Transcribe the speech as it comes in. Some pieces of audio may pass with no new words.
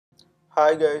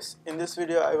Hi guys, in this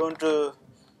video I want to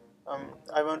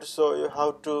show you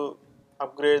how to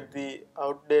upgrade the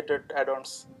outdated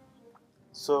add-ons.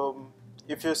 So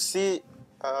if you see,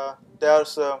 there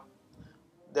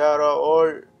are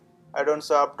all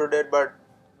add-ons are up to date, but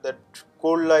that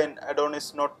cool line add-on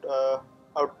is not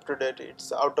up to date,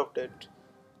 it's out of date.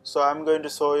 So I'm going to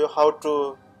show you how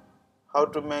to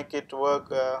make it work,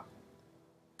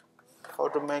 how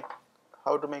to make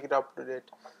it up to date.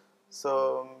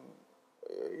 So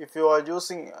if you are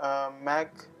using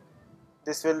Mac,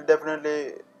 this will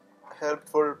definitely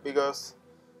helpful, because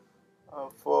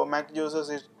for Mac users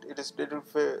it is little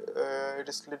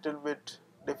bit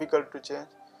difficult to change.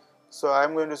 So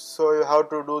I'm going to show you how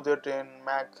to do that in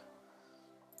Mac.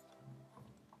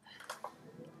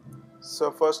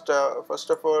 So first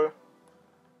of all,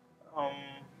 um,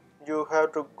 you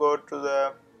have to go to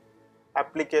the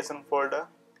application folder.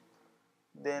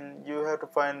 Then you have to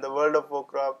find the World of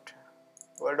Warcraft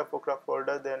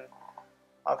folder. Then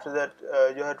after that,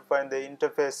 you have to find the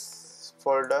interface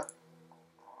folder.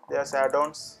 There's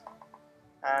add-ons,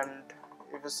 and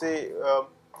if you see,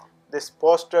 this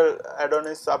postal add-on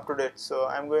is up to date. So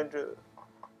I'm going to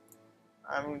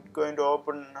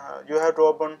open. You have to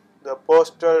open the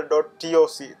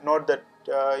postal.toc. Not that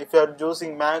if you are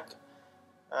using Mac,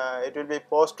 it will be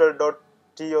postal.toc.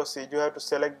 You have to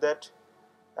select that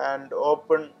and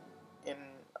open in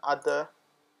other,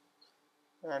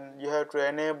 and you have to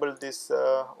enable this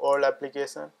all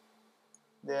application.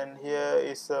 Then here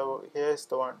is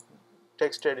the one,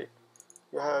 text edit.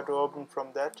 You have to open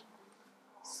from that.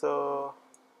 So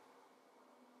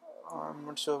I'm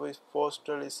not sure if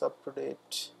postal is up to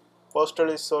date. Postal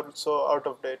is also out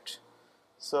of date,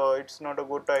 so it's not a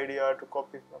good idea to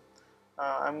copy from.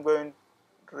 I'm going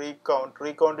to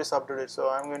recount is up to date, so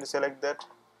I'm going to select that.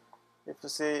 If you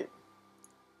see,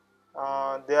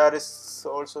 there is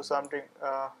also something,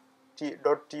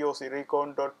 .toc,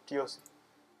 recount.toc.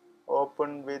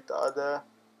 Open with other,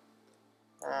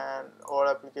 and all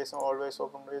application always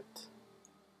open with.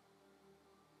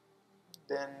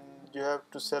 Then you have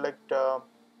to select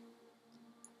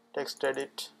text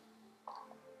edit.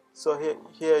 So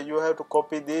here you have to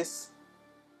copy this,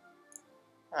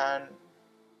 and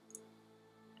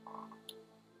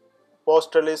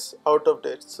postal is out of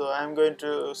date, so I'm going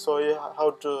to show you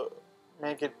how to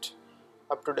make it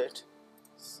up to date.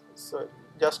 So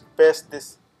just paste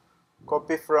this,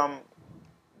 copy from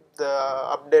the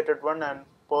updated one and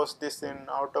post this in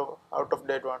out of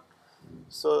date one.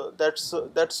 So that's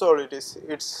all it is.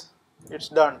 It's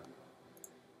done.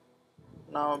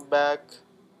 Now back.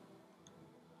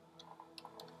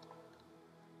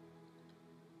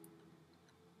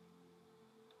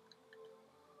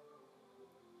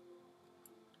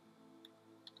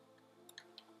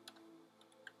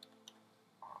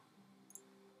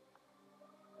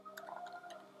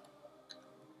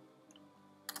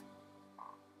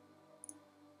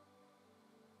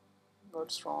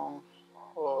 What's wrong?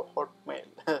 Oh,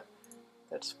 Hotmail.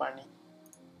 That's funny.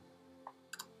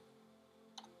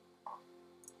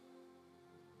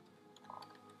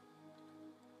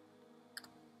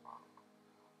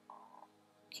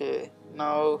 Okay,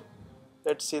 now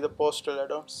let's see the postal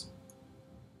add-ons.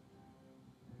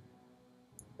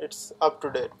 It's up to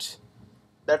date.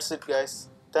 That's it, guys.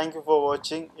 Thank you for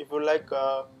watching. If you like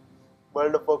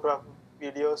World of Warcraft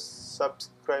videos,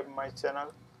 subscribe my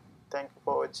channel. Thank you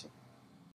for watching.